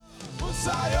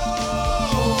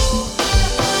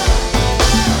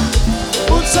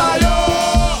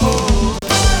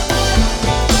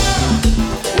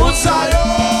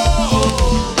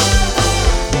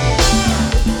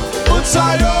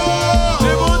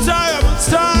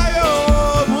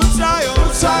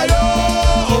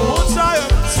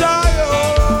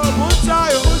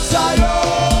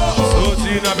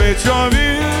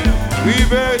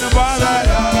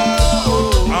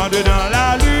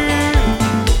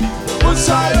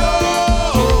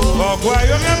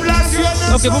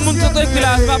Ok, pour mon temps écrit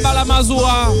là, c'est pas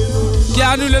Balamazoa qui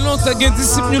a annulé l'autre qui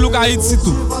disciple nous Haïti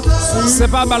tout. C'est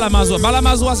pas Balamazoa.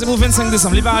 Balamazoa c'est pour 25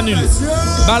 décembre, il pas annulé.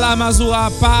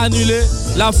 Balamazoa pas annulé,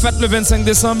 la fête le 25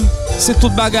 décembre, c'est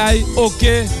toute bagaille, OK.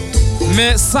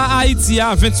 Mais ça Haïti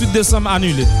a 28 décembre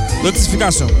annulé.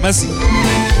 Notification. Merci.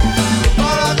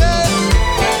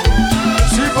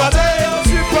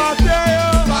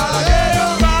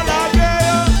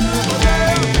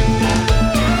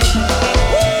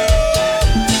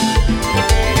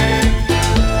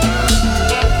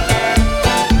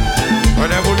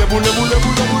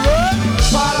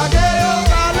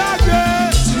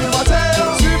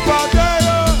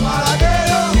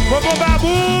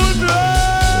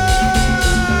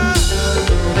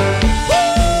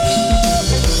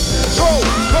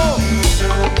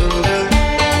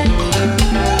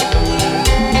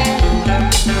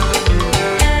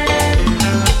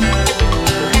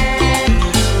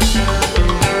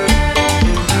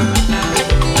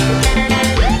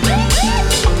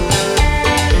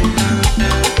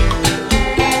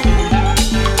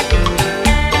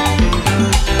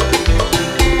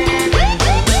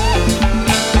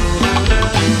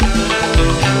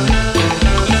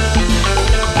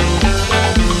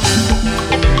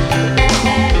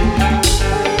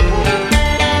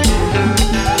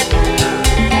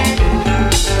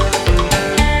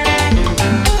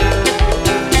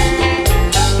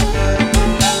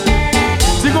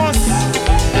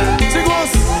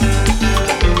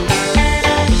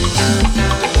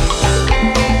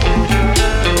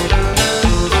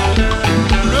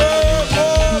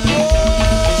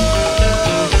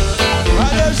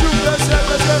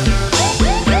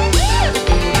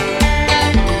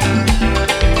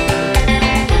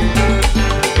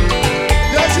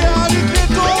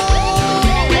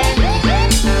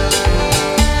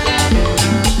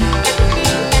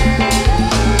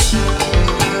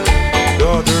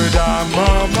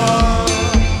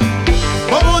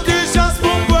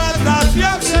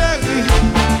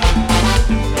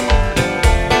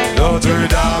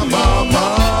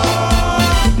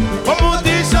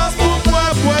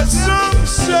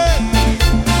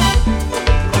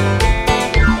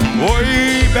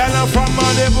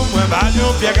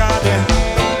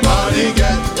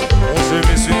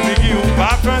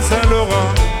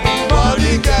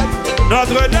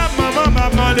 Notre-Dame, maman m'a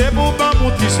demandé pour pas mon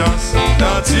petit chance.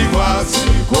 Dans Tigua,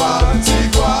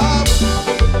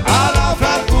 à la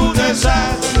fête pour tes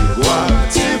chaises.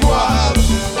 Tigua,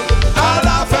 à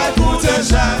la fête pour tes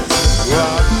chaises.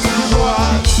 Tigua,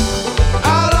 à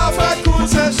la fête pour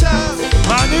tes chaises.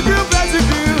 Manicure,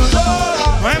 pédicure,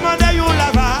 vraiment d'ailleurs la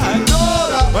vague.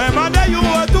 Vraiment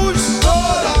d'ailleurs touche.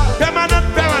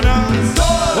 Permanente.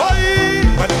 Oui,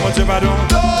 madame, mon pardon.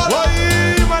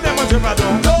 Oui, madame, mon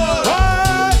pardon.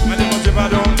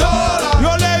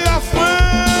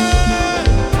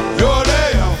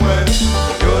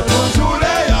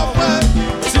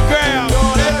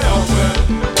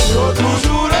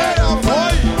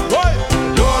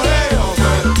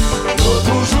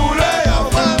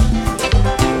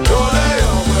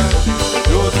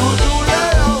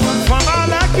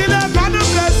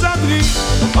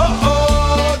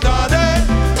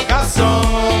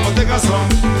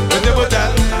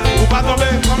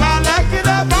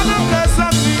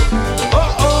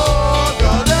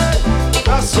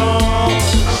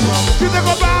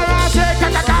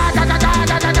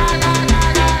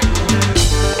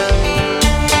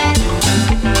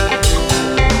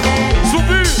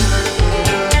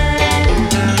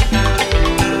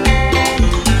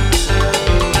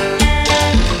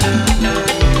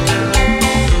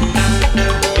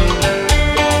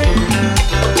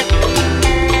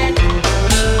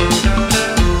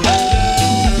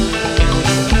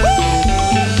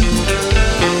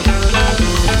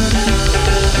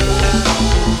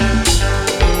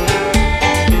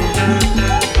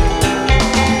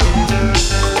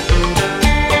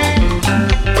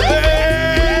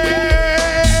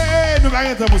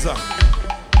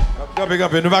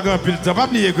 Nous ne pouvons pas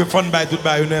oublier que fond bail toute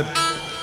baïonnette.